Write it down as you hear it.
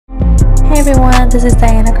Hey everyone, this is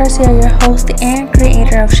Diana Garcia, your host and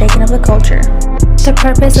creator of Shaking Up the Culture. The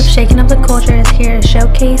purpose of Shaking Up the Culture is here to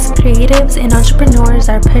showcase creatives and entrepreneurs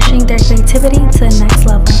that are pushing their creativity to the next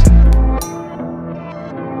level.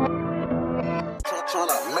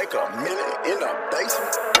 Tryna make a minute in the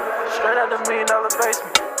basement. Straight out the $1 million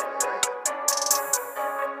basement.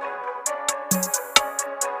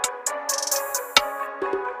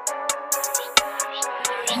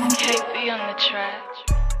 KP on the track.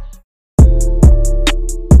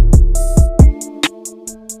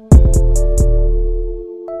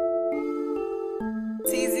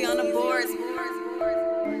 TZ on the boards.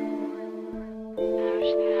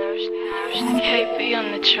 KP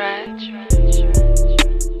on the track.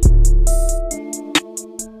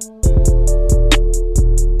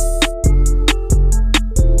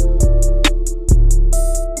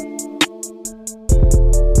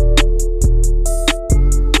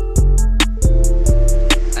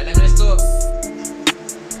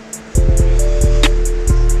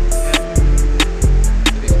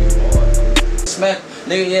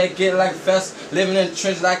 Nigga, yeah, get like a fest. Living in the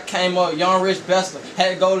trenches, I came up, young rich bester.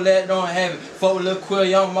 Had to go let don't have it. Fuck with Lil Quill,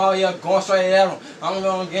 young Maul, yeah, going straight at him. I'm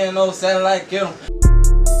gonna get no satellite, get him.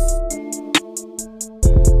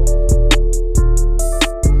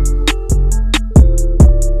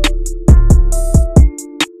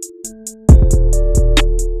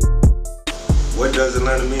 What does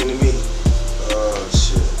Atlanta mean to me?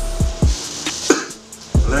 Shit.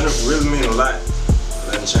 Atlanta really mean a lot.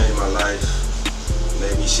 Atlanta changed my life.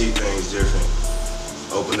 Made me see things different,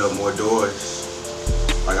 open up more doors.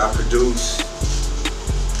 Like I produce,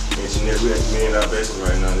 engineer, we at $1 million basement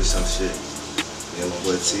right now, this some shit. Then my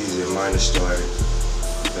boy TZ and Minor started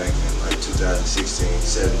back in like 2016,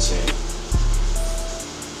 17.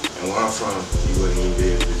 And where I'm from, you wouldn't even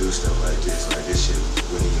be able to do stuff like this. Like this shit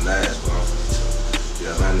wouldn't even last where I'm from. So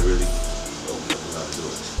yeah, Atlanta really opened up a lot of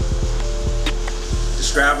doors.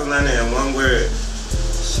 Describe Atlanta in one word,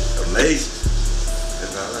 amazing.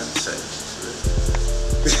 That's all I can say.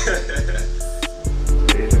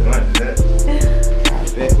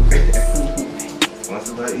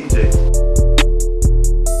 Sponsored by EJ.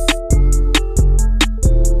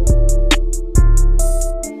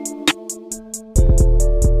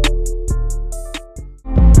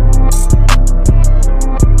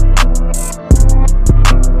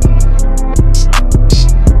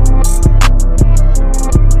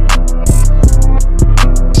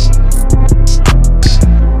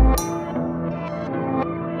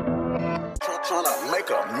 Tryna make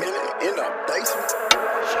a minute in the basement.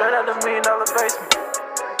 Straight out the $1 million basement.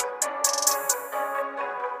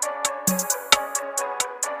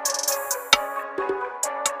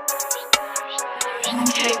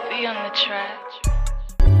 KP on the track.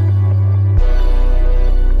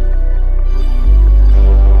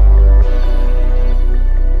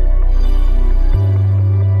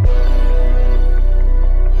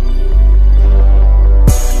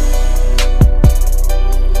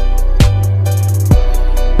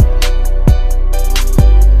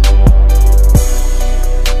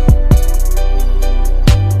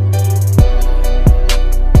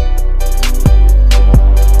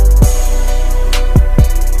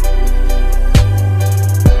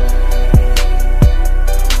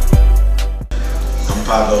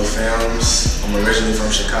 Pablo Films. I'm originally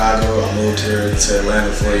from Chicago. I moved here to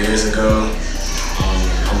Atlanta 4 years ago.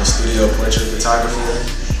 I'm a studio portrait photographer,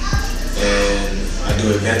 and I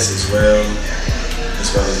do events as well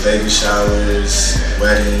as baby showers,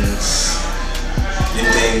 weddings,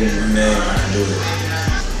 anything you name, I can do it.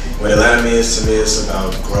 What Atlanta means to me is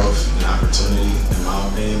about growth and opportunity, in my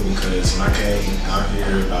opinion, because when I came out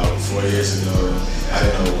here about 4 years ago, I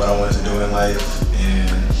didn't know what I wanted to do in life,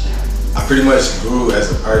 and I pretty much grew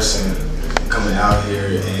as a person coming out here,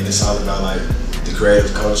 and it's all about like the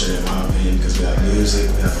creative culture in my opinion, because we have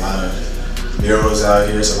music, we have a lot of murals out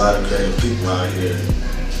here, it's a lot of creative people out here.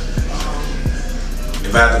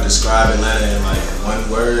 If I had to describe Atlanta in like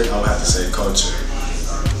one word, I would have to say culture.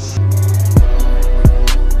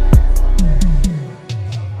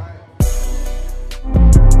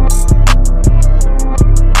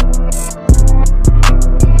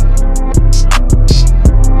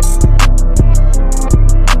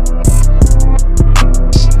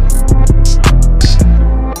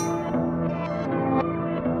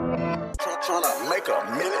 Tryna make a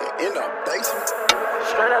minute in the basement.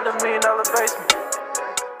 Straight out the $1 million basement.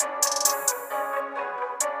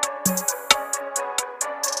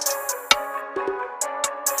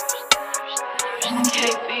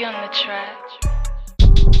 KP on the track.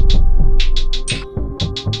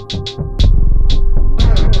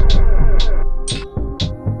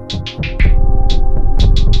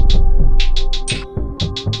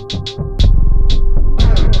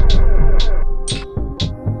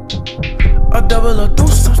 double or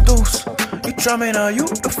deuce, deuce. You try me now, you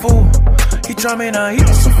the fool. He try me now, he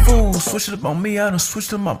some fool. Switch it up on me, I done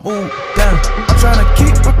switched to my mood. Damn, I'm tryna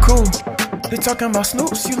keep it cool. They talking about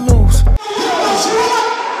snoops, you lose.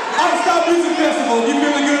 Outside Music Festival, you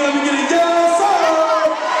feeling good? Let me get a yes, sir.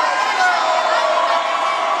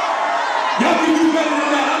 Y'all can do better than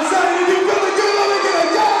that. I'm saying if you feeling good, let me get a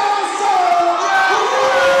yes, sir.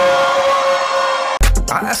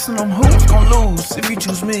 I asking them who's gon' lose. If you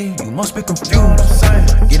choose me, you must be confused.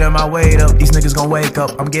 Getting my weight up, these niggas gon' wake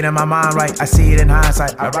up. I'm getting my mind right, I see it in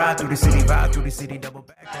hindsight. I ride through the city, double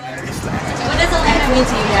back on the niggas slack. What does Atlanta mean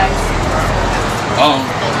to you guys?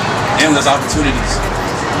 Endless opportunities.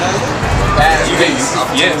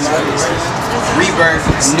 Rebirth,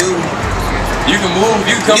 new. You can move,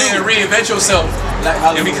 you can come in and reinvent yourself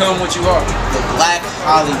and become what you are. The Black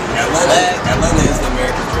Hollywood. Atlanta is the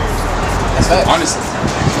American dream. That's right. Honestly.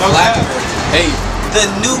 Black Hey. The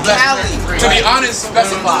new Cali. To be honest,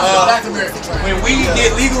 when we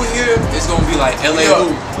get legal here, it's gonna be like LA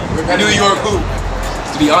who? New York who?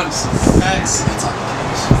 To be honest.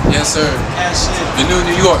 Yes, sir. The new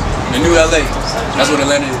New York, the new LA. That's what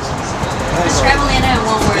Atlanta is. Describe Atlanta in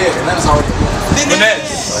one word. Yeah, Atlanta's already.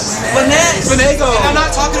 Finesse. Finago. And I'm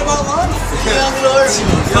not talking about Lonnie.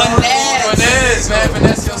 Finesse, man.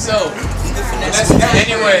 Finesse yourself. Finesse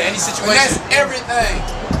anywhere, any situation. Finesse everything.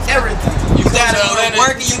 Everything. You gotta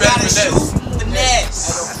work and you gotta shoot.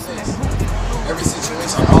 Finesse. Every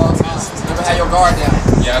situation, all times. Never had your guard down.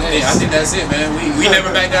 Yeah, I think that's it, man. We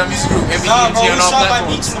never back down music group. MBDG on all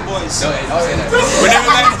platforms.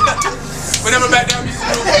 We never back down music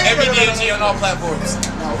group. MBDG on all platforms.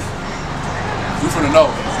 We from the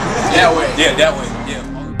north. That way. Yeah, that way. Yeah.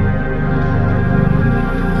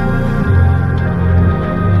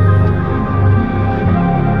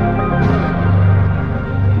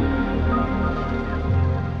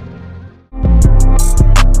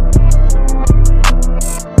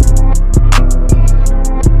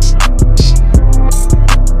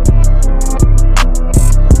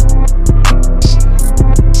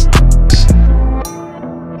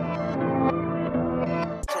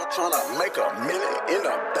 Tryna make $1 million in a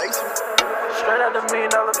basement. Straight out the $1 million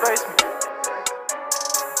basement.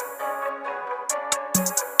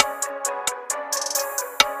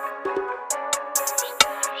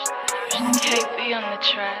 KP on the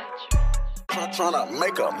track. Tryna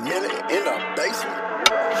make $1 million in a basement.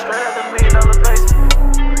 Straight out the $1 million basement.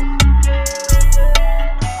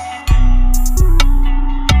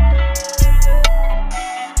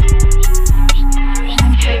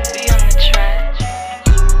 KP on the track.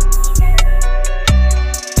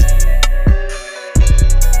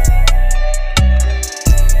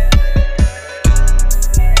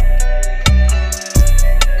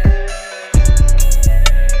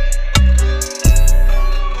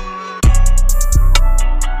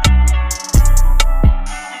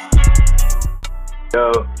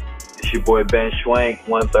 Yo, it's your boy Ben Schwank,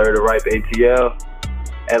 1/3 of Ripe ATL.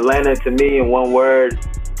 Atlanta to me in one word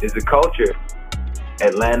is the culture.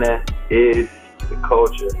 Atlanta is the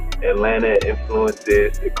culture. Atlanta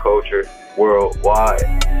influences the culture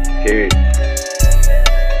worldwide. Period.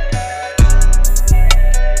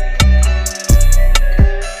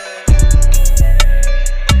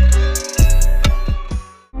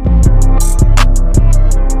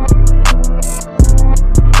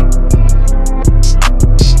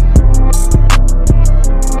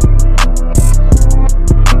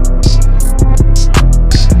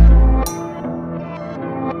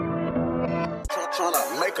 Tryna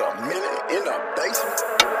make $1 million in a basement.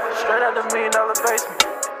 Straight out the $1 million basement.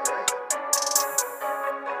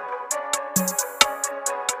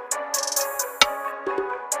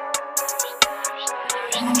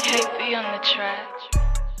 KP on the track.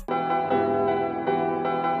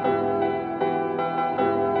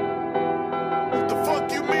 The fuck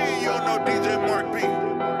you mean you don't know DJ Mark B?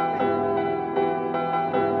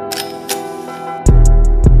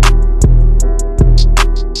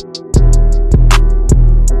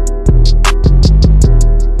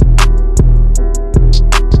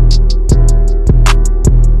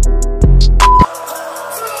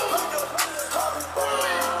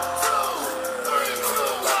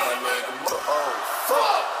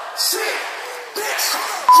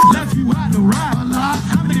 Left you out to ride a lot.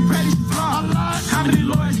 How many petties you fly a lot? How many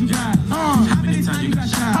lawyers you got? How many times you got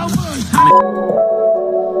shot? How much?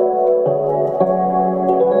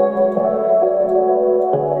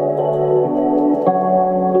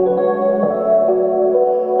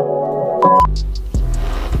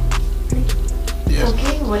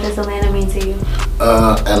 Okay, what does Atlanta mean to you?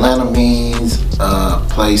 Atlanta means a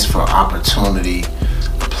place for opportunity,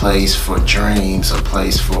 a place for dreams, a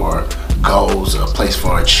place for goals, a place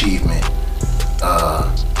for achievement,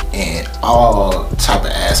 and all type of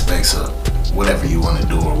aspects of whatever you want to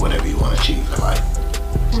do or whatever you want to achieve in life.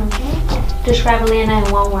 Okay. Describe Atlanta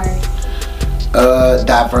in one word.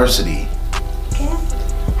 Diversity. Okay.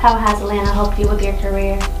 How has Atlanta helped you with your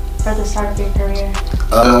career, for the start of your career?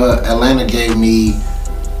 Atlanta gave me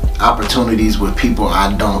opportunities with people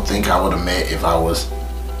I don't think I would have met if I was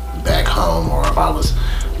back home or if I was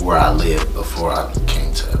where I lived before I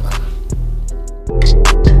came to Atlanta.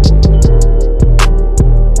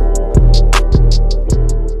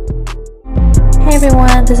 Hey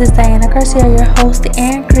everyone, this is Diana Garcia, your host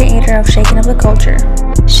and creator of Shaking Up the Culture.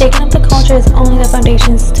 Shaking Up the Culture is only the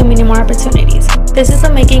foundations to many more opportunities. This is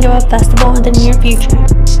the making of a festival in the near future.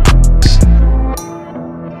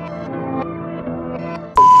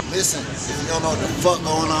 Listen, if you don't know what the fuck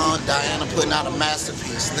going on, Diana putting out a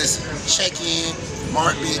masterpiece. Listen, check in,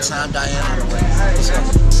 Mark Big Time,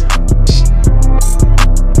 Diana.